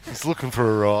 He's looking for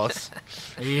a rise.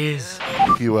 He is.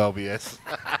 Thank you, LBS.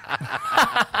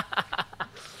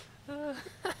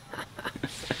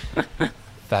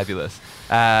 Fabulous.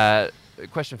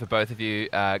 Question for both of you.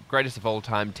 Greatest of all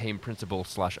time team principal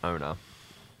 / owner.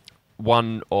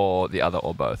 One or the other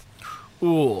or both?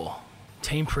 Ooh.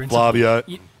 Team principal. Flavio.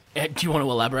 Do you want to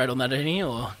elaborate on that any,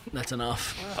 or that's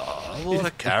enough? Oh, what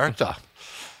a character.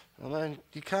 I mean,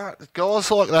 you can't... Guys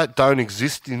like that don't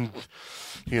exist in,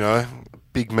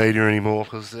 big media anymore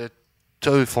because they're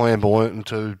too flamboyant and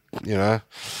too,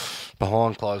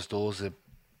 behind closed doors. They're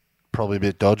probably a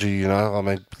bit dodgy, I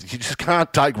mean, you just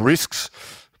can't take risks.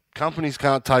 Companies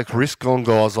can't take risk on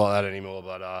guys like that anymore,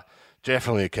 but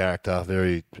definitely a character.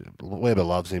 Weber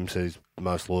loves him, so he's the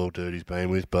most loyal dude he's been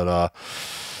with, but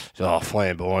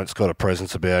flamboyant's got a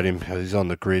presence about him. He's on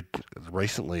the grid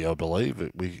recently, I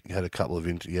believe. We had a couple of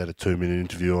he had a 2-minute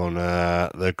interview on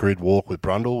the grid walk with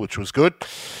Brundle, which was good.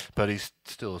 But he's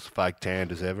still as fake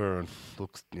tanned as ever, and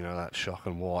looks, that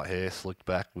shocking white hair slicked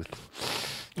back with,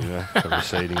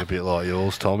 receding a bit like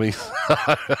yours, Tommy.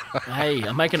 Hey,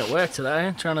 I'm making it work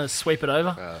today. Trying to sweep it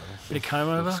over. Bit of comb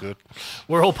over. Looks good.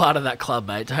 We're all part of that club,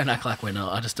 mate. Don't act like we're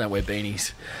not. I just don't wear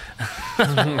beanies.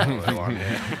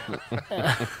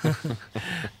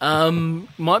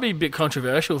 Might be a bit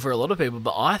controversial for a lot of people,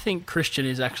 but I think Christian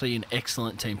is actually an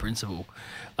excellent team principal.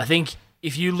 I think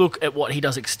if you look at what he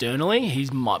does externally, he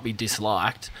might be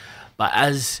disliked, but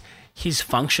as his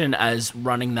function as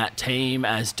running that team,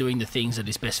 as doing the things that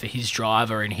is best for his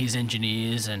driver and his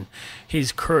engineers and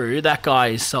his crew, that guy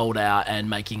is sold out and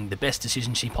making the best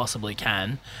decisions he possibly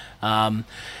can.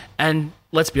 And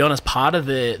let's be honest, part of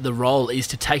the role is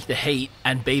to take the heat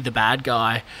and be the bad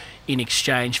guy in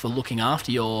exchange for looking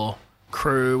after your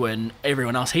crew and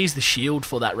everyone else. He's the shield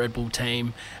for that Red Bull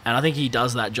team, and I think he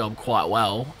does that job quite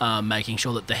well, making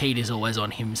sure that the heat is always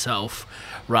on himself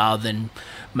rather than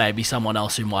maybe someone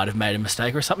else who might have made a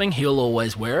mistake or something. He'll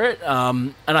always wear it.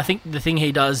 And I think the thing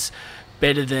he does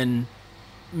better than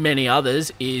many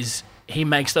others is he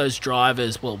makes those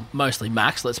drivers, well, mostly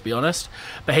Max, let's be honest,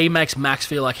 but he makes Max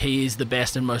feel like he is the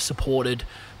best and most supported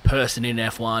person in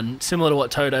F1, similar to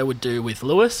what Toto would do with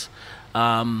Lewis.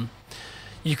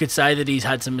 You could say that he's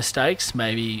had some mistakes,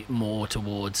 maybe more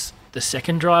towards the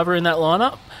second driver in that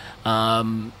lineup.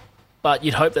 But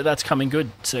you'd hope that that's coming good.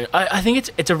 So I think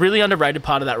it's a really underrated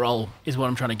part of that role, is what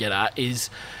I'm trying to get at,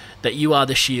 is that you are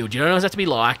the shield. You don't always have to be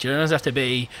liked. You don't always have to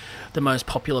be the most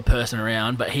popular person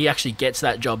around, but he actually gets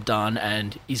that job done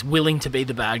and is willing to be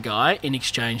the bad guy in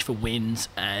exchange for wins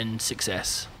and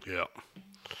success. Yeah.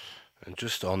 And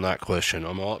just on that question,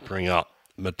 I might bring up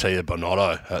Mattia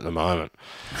Binotto at the moment.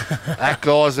 That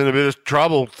guy's in a bit of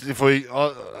trouble.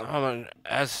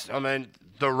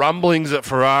 The rumblings at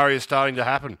Ferrari are starting to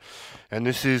happen, and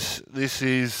this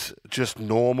is just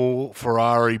normal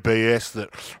Ferrari BS that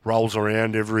rolls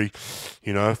around every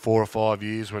 4 or 5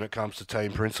 years when it comes to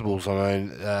team principals.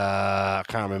 I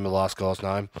can't remember the last guy's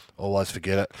name. Always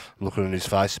forget it. I'm looking at his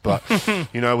face, but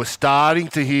we're starting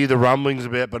to hear the rumblings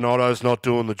about Binotto's not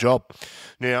doing the job.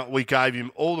 Now, we gave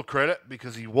him all the credit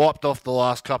because he wiped off the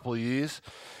last couple of years,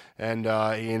 and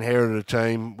he inherited a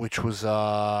team which was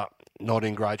not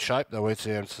in great shape. They went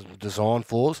down some design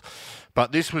flaws.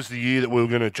 But this was the year that we were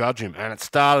going to judge him, and it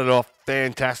started off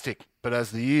fantastic. But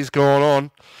as the year's gone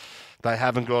on, they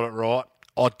haven't got it right.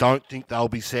 I don't think they'll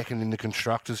be second in the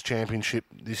Constructors' Championship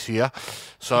this year.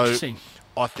 So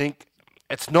I think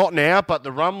it's not now, but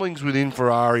the rumblings within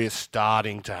Ferrari are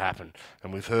starting to happen,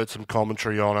 and we've heard some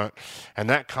commentary on it, and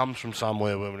that comes from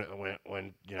somewhere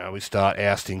when we start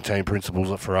ousting team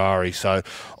principals at Ferrari. So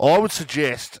I would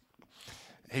suggest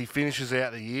he finishes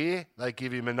out the year. They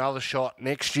give him another shot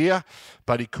next year,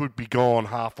 but he could be gone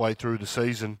halfway through the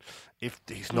season if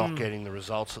he's not getting the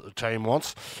results that the team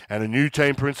wants. And a new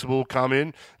team principal will come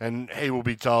in, and he will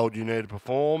be told, you need to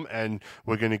perform, and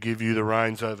we're going to give you the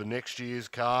reins over next year's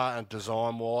car and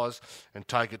design-wise and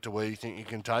take it to where you think you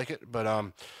can take it. But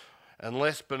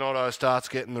unless Binotto starts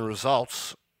getting the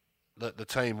results that the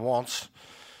team wants,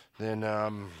 then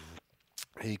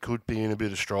he could be in a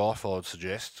bit of strife, I would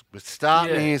suggest. We're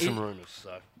starting to hear some rumours.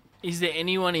 So, is there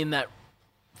anyone in that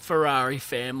Ferrari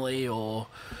family or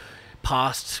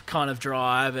past kind of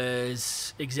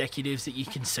drivers, executives that you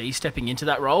can see stepping into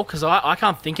that role? Because I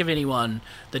can't think of anyone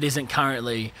that isn't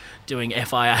currently doing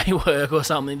FIA work or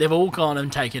something. They've all kind of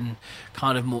taken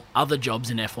kind of more other jobs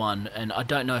in F1, and I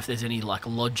don't know if there's any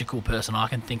logical person I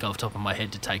can think of top of my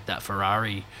head to take that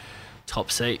Ferrari top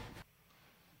seat.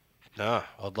 No,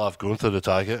 I'd love Gunther to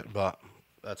take it, but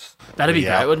that'd be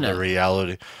great, wouldn't it?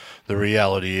 The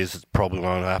reality is it probably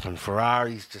won't happen.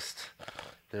 Ferrari's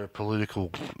they're a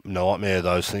political nightmare,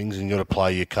 those things, and you've got to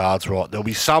play your cards right. There'll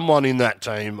be someone in that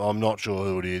team, I'm not sure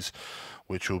who it is,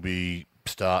 which will be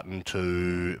starting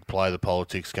to play the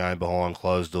politics game behind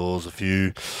closed doors. A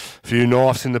few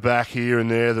knives in the back here and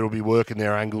there that'll be working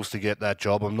their angles to get that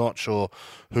job. I'm not sure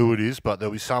who it is, but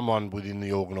there'll be someone within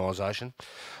the organisation.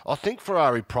 I think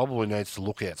Ferrari probably needs to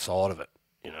look outside of it,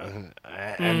 and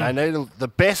they need the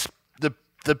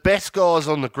best guys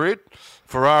on the grid.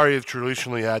 Ferrari have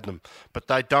traditionally had them, but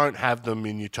they don't have them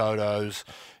in your Totos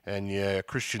and your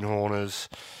Christian Horners,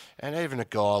 and even a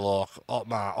guy like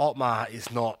Otmar. Otmar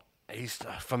is not.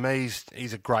 For me,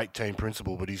 he's a great team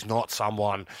principal, but he's not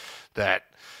someone that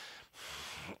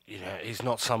he's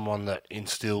not someone that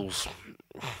instills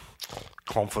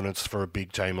confidence for a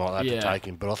big team like that to take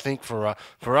him. But I think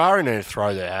Ferrari need to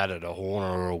throw their hat at a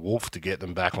Horner or a Wolf to get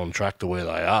them back on track to where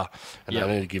they are. And they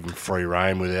need to give them free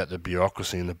rein without the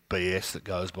bureaucracy and the BS that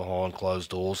goes behind closed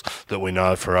doors that we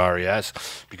know Ferrari has.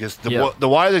 Because the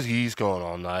way the year's gone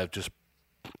on, they've just...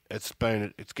 It's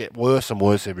get worse and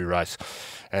worse every race.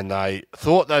 And they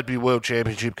thought they'd be World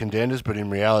Championship contenders, but in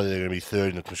reality they're going to be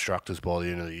third in the Constructors by the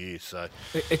end of the year. So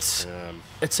it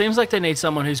seems like they need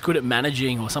someone who's good at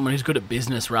managing or someone who's good at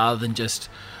business rather than just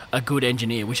a good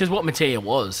engineer, which is what Mattia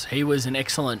was. He was an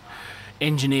excellent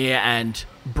engineer and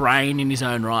brain in his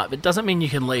own right, but it doesn't mean you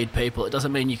can lead people. It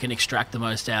doesn't mean you can extract the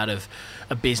most out of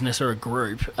a business or a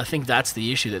group. I think that's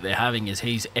the issue that they're having, is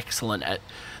he's excellent at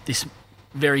this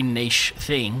very niche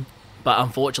thing, but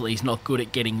unfortunately he's not good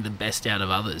at getting the best out of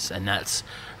others, and that's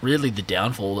really the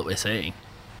downfall that we're seeing.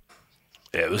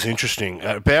 Yeah, it was interesting.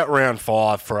 At about round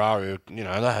 5, Ferrari, they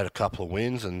had a couple of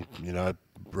wins, and,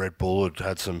 Red Bull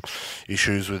had some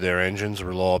issues with their engines,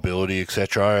 reliability,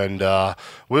 etc. And I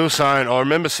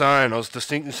remember saying, I was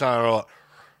distinctly saying, right,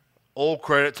 all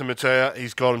credit to Mattia,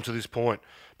 he's got him to this point.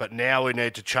 But now we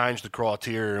need to change the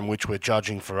criteria in which we're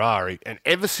judging Ferrari. And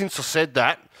ever since I said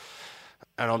that,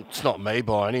 and it's not me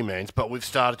by any means, but we've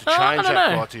started to change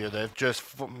that criteria. They've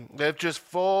just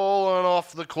fallen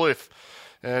off the cliff.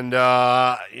 And,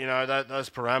 those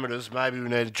parameters, maybe we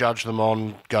need to judge them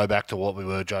on, go back to what we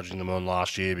were judging them on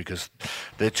last year, because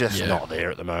they're just not there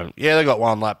at the moment. Yeah, they got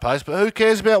one lap pace, but who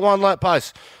cares about one lap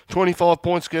pace? 25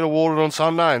 points get awarded on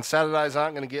Sunday, and Saturdays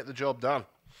aren't going to get the job done.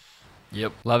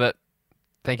 Yep. Love it.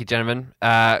 Thank you, gentlemen.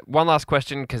 One last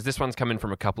question, because this one's coming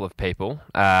from a couple of people,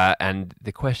 and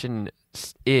the question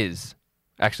is,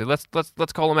 actually,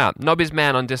 let's call them out. Nobby's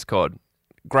Man on Discord.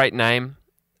 Great name.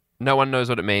 No one knows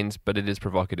what it means, but it is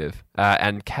provocative.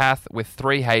 And Kath with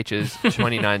 3 H's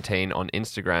 2019 on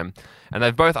Instagram. And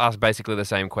they've both asked basically the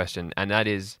same question, and that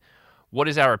is, what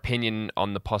is our opinion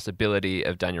on the possibility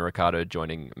of Daniel Ricciardo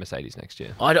joining Mercedes next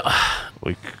year?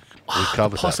 We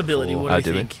covered the possibility. that what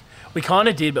do we think? We kind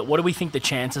of did, but what do we think the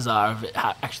chances are of it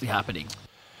actually happening?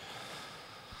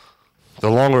 The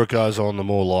longer it goes on, the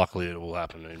more likely it will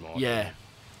happen, in my opinion.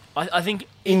 I think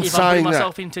if I put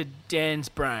myself into Dan's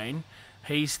brain,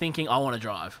 he's thinking, I want to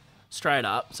drive, straight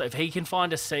up. So if he can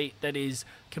find a seat that is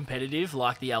competitive,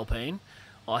 like the Alpine,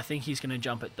 I think he's going to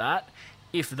jump at that.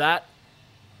 If that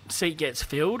seat gets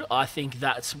filled, I think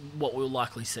that's what we'll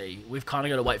likely see. We've kind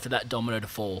of got to wait for that domino to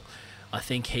fall. I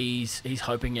think he's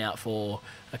hoping out for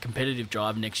a competitive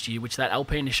drive next year, which that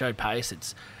Alpine has showed pace.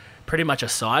 It's pretty much a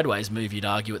sideways move, you'd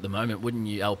argue, at the moment, wouldn't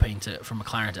you? From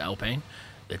McLaren to Alpine,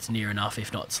 it's near enough,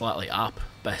 if not slightly up,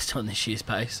 based on this year's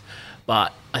pace.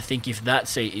 But I think if that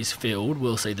seat is filled,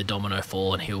 we'll see the domino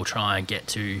fall, and he'll try and get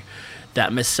to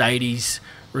that Mercedes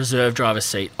reserve driver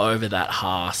seat over that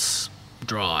Haas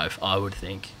drive, I would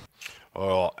think.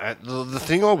 All right. And the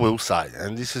thing I will say,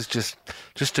 and this is just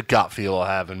a gut feel I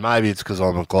have, and maybe it's because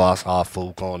I'm a glass half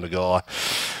full kind of guy,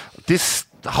 this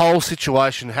whole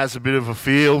situation has a bit of a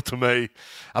feel to me,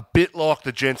 a bit like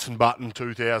the Jenson Button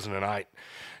 2008.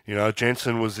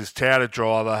 Jenson was this touted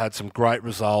driver, had some great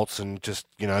results, and just,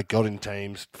 got in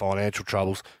teams, financial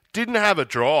troubles. Didn't have a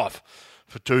drive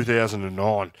for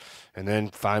 2009, and then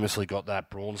famously got that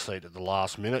Brawn seat at the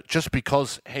last minute, just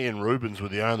because he and Rubens were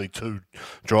the only 2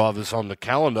 drivers on the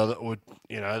calendar that would,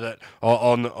 that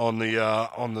on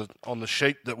the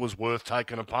sheet that was worth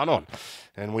taking a punt on.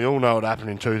 And we all know what happened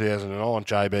in 2009.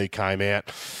 JB came out,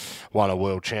 won a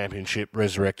world championship,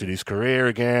 resurrected his career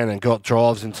again, and got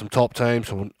drives in some top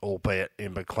teams, albeit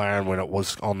in McLaren when it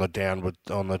was on the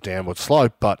downward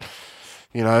slope. But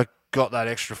got that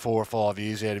extra 4 or 5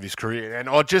 years out of his career. And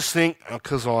I just think,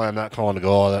 because I am that kind of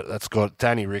guy, that's got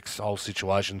Danny Rick's whole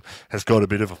situation has got a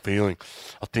bit of a feeling.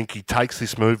 I think he takes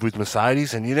this move with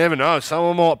Mercedes, and you never know,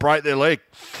 someone might break their leg.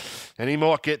 And he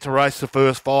might get to race the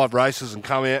first 5 races and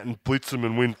come out and blitz them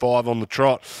and win 5 on the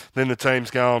trot. Then the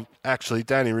team's going, actually,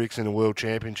 Danny Rick's in a world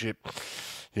championship,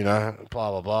 blah,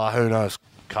 blah, blah. Who knows?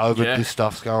 COVID, This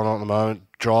stuff's going on at the moment.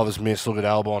 Drivers miss, look at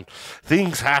Albon.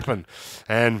 Things happen.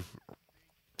 And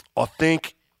I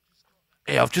think,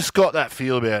 I've just got that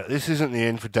feel about it. This isn't the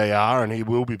end for DR, and he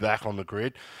will be back on the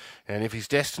grid. And if he's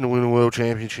destined to win a world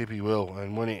championship, he will.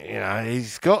 And when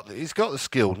he's got the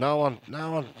skill. No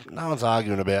one's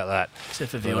arguing about that.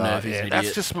 Except for Villeneuve, he's an idiot.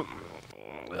 That's just,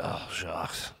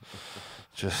 shucks.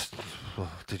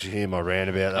 Did you hear my rant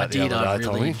about that? I did. I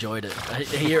really enjoyed it. I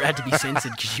hear it had to be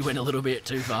censored because you went a little bit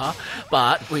too far.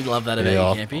 But we love that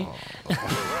about you, Campy.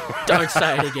 Don't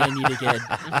say it again, you dickhead.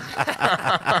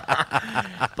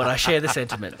 But I share the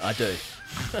sentiment. I do.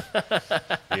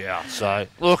 Yeah, so,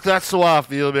 look, that's the way I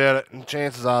feel about it. And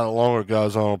chances are the longer it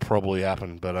goes on, it'll probably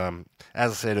happen. But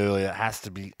as I said earlier,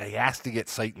 he has to get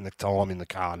seat in the time in the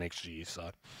car next year.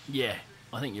 So Yeah,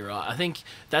 I think you're right. I think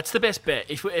that's the best bet.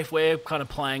 If we're kind of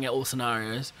playing at all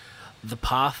scenarios, the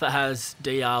path that has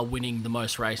DR winning the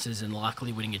most races and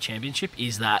likely winning a championship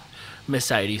is that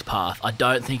Mercedes path. I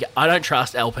don't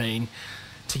trust Alpine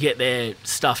to get their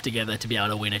stuff together to be able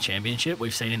to win a championship.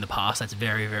 We've seen in the past that's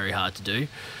very, very hard to do.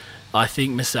 I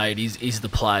think Mercedes is the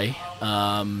play.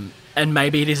 And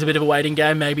maybe it is a bit of a waiting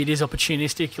game. Maybe it is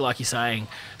opportunistic. Like you're saying,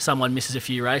 someone misses a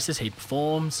few races, he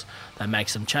performs, they make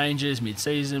some changes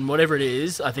mid-season, whatever it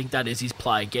is. I think that is his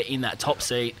play. Get in that top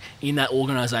seat, in that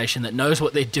organisation that knows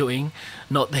what they're doing,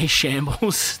 not these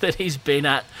shambles that he's been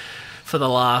at for the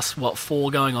last, 4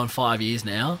 going on 5 years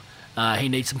now. He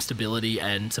needs some stability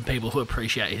and some people who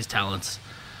appreciate his talents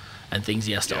and things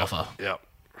he has to offer.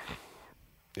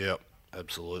 Yep,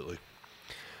 absolutely.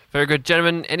 Very good.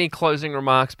 Gentlemen, any closing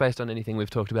remarks based on anything we've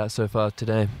talked about so far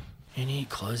today? Any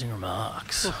closing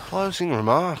remarks? Closing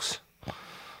remarks.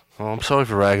 Well, I'm sorry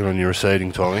for ragging on your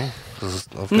receding, Tommy.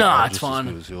 No, it's fine.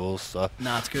 As good as yours, so.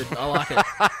 No, it's good. I like it.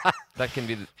 That can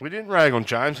be... We didn't rag on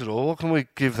James at all. What can we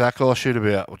give that guy shit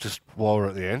about just while we're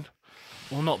at the end?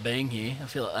 Well, not being here, I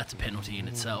feel like that's a penalty in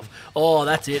itself. Oh,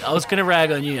 that's it. I was going to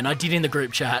rag on you, and I did in the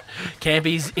group chat.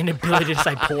 Campy's inability to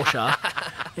say Porsche.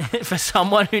 For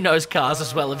someone who knows cars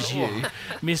as well as you,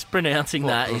 mispronouncing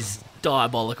that is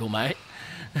diabolical, mate.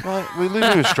 Mate, we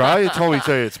live in Australia, Tommy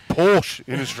T. It's Porsche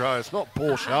in Australia. It's not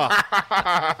Porsche.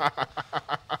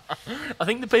 I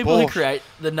think the people who create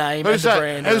the name and the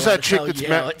brand who's that to chick tell that's you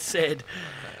how it's said.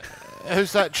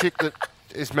 Who's that chick that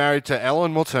is married to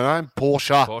Ellen? What's her name?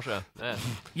 Porsche. Porsche, yeah.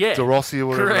 Yeah, De Rossi or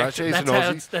whatever. correct. She's an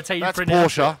That's Aussie. that's how you That's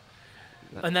pronounce Porsche. it.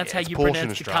 And that's how you Porsche in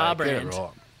pronounce the Australia. car Get it brand. right.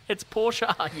 It's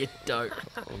Porsche, you dope.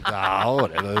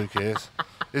 Whatever, who cares?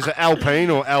 Is it Alpine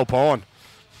or Alpine?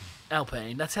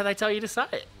 Alpine, that's how they tell you to say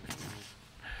it.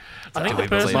 I think how the we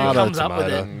person who believe it. comes up with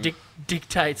Tomato. it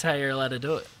dictates how you're allowed to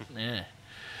do it. Yeah.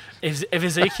 If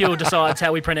Ezekiel decides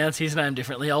how we pronounce his name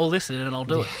differently, I'll listen and I'll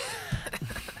do it.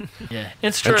 Yeah,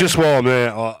 it's true. And just while I'm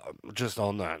there, just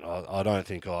on that, I don't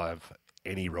think I have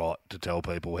any right to tell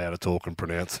people how to talk and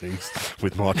pronounce things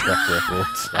with my track record.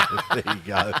 So there you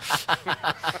go.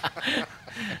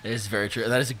 It's very true.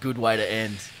 That is a good way to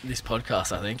end this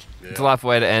podcast, I think. It's a life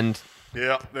way to end.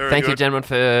 Yeah, very Thank you, good. gentlemen,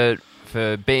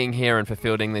 for being here and for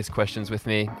fielding these questions with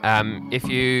me. If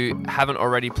you haven't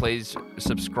already, please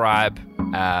subscribe,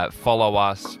 follow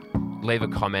us, leave a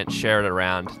comment, share it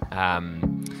around.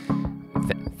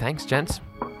 Thanks, gents.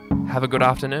 Have a good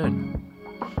afternoon.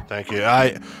 Thank you.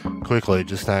 Quickly,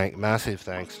 just massive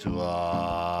thanks to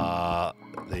the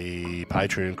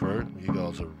Patreon crew. You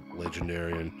guys are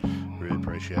legendary and really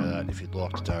appreciate that. If you'd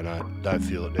like to donate, don't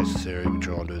feel it necessary. We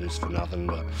try and do this for nothing,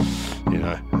 but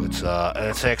it's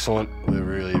excellent. We're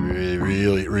really, really,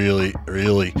 really, really,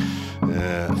 really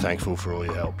thankful for all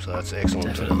your help. So that's excellent.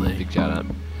 Definitely. Big shout out.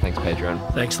 Thanks,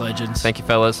 Patreon. Thanks, legends. Thank you,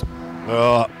 fellas.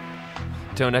 All right,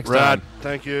 Till next Rad. time.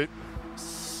 Thank you.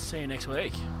 See you next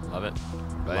week. Love it.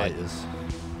 Bye. Laters.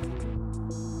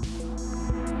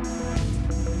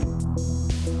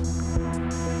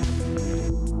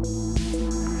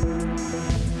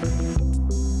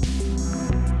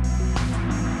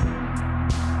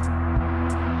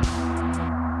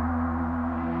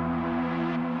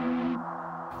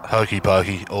 Hokey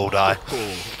pokey all day.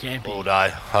 Campy. All day.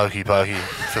 Hokey pokey.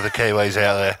 For the Kiwis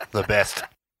out there, the best.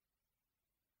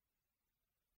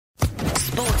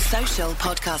 Sports Social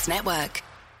Podcast Network.